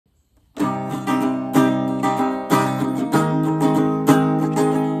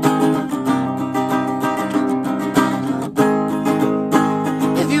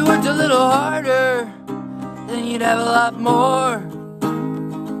lot more.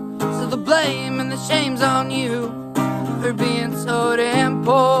 So the blame and the shame's on you for being so damn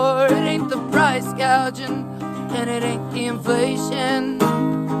poor. It ain't the price gouging, and it ain't the inflation.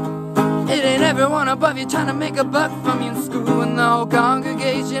 It ain't everyone above you trying to make a buck from you in school and the whole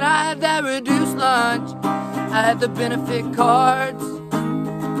congregation. I had that reduced lunch, I had the benefit cards.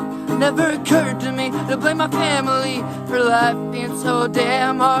 Never occurred to me to blame my family for life being so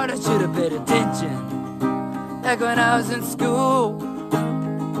damn hard. I should have paid attention back when I was in school.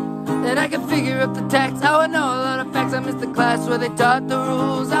 Then I could figure up the tax. I would know a lot of facts. I missed the class where they taught the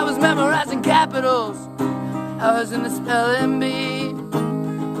rules. I was memorizing capitals, I was in the spelling bee.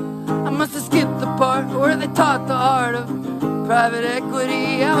 I must have skipped the part where they taught the art of private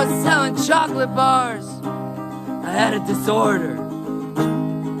equity. I was selling chocolate bars, I had a disorder.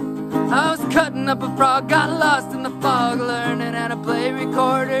 I was cutting up a frog, got lost in the fog, learning how to play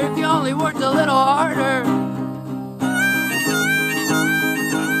recorder. If you only worked a little harder.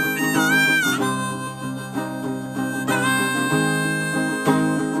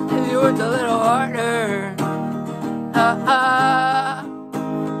 If you worked a little harder.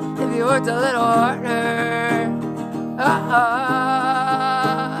 If you worked a little harder.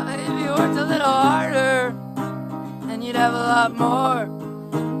 If you worked a little harder, then you'd have a lot more.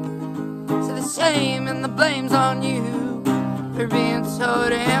 So the shame and the blame's on you for being so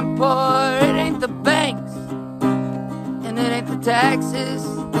damn poor. It ain't the banks, and it ain't the taxes.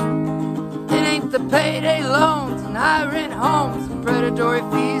 It ain't the payday loans and high rent homes and predatory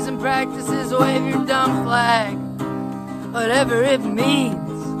fees and practices. Wave your dumb flag, whatever it means.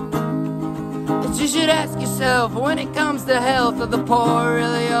 But you should ask yourself, when it comes to health, are the poor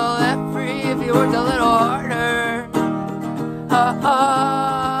really all that free? If you worked a little harder,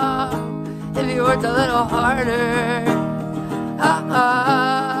 if you worked a little harder,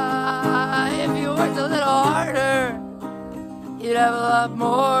 if you worked a little harder, you'd have a lot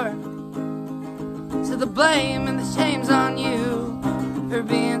more. So the blame and the shame's on you for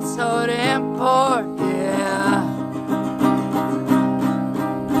being so damn poor, yeah.